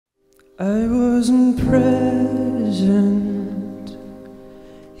I wasn't present,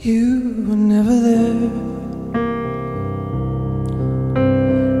 you were never there.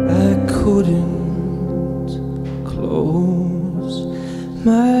 I couldn't close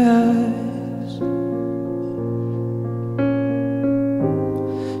my eyes.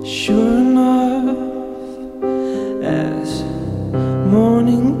 Sure enough, as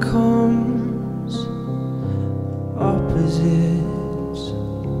morning comes, opposites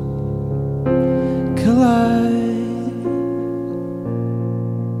collide.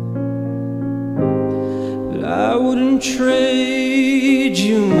 But I wouldn't trade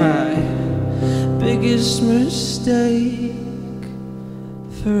you my biggest mistake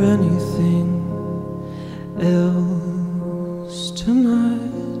for anything else tonight.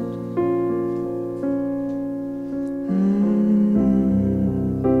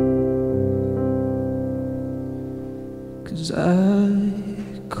 'Cause I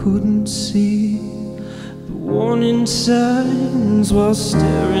couldn't see the warning signs while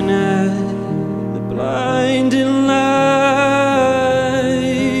staring at the blinding lights.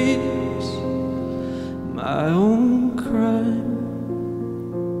 My own crime,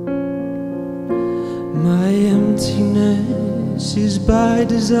 my emptiness is by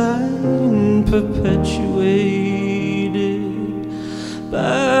design, perpetuated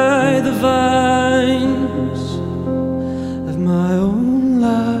by the vines of my own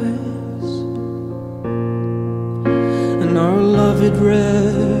lies. And our love, it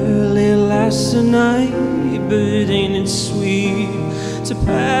rarely lasts a night, but ain't it sweet to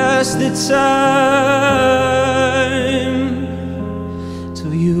pass the time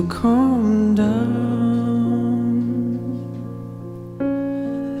till you calm down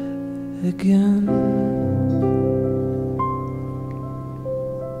again.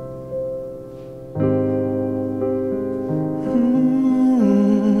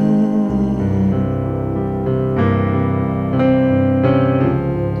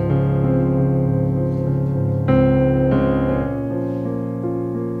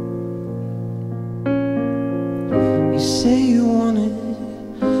 You say you wanna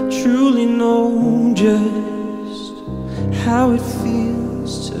truly know just how it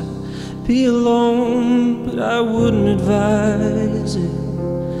feels to be alone, but I wouldn't advise it,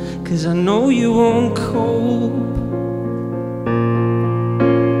 'cause I know you won't cope.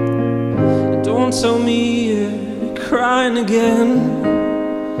 Don't tell me you're crying again,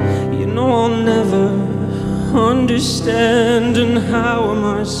 you know I'll never understand. And how am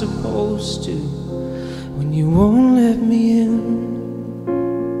I supposed to when you won't let me in?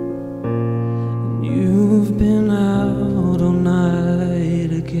 And you've been out all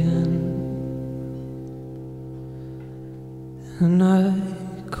night again. And I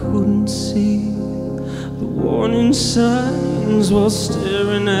couldn't see the warning signs while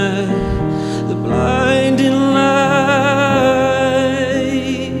staring at the blinding lights.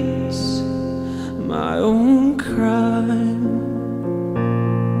 My own crime,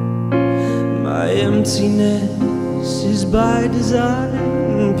 my emptiness is by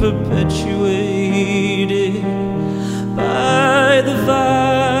design, perpetuated by the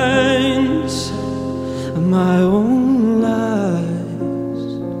vines of my own lies.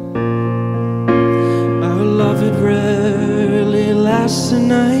 Our love, it rarely lasts a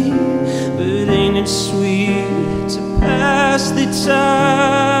night, but ain't it sweet to pass the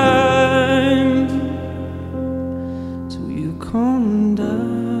time till you calm down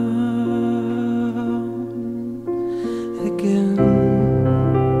again.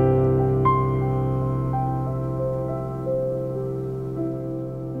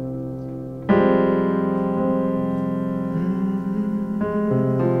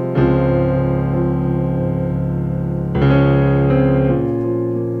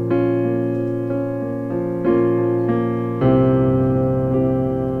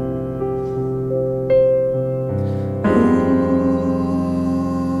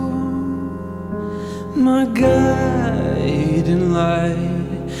 My guiding light,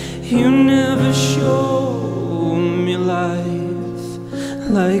 you never showed me life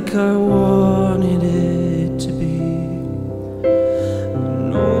like I wanted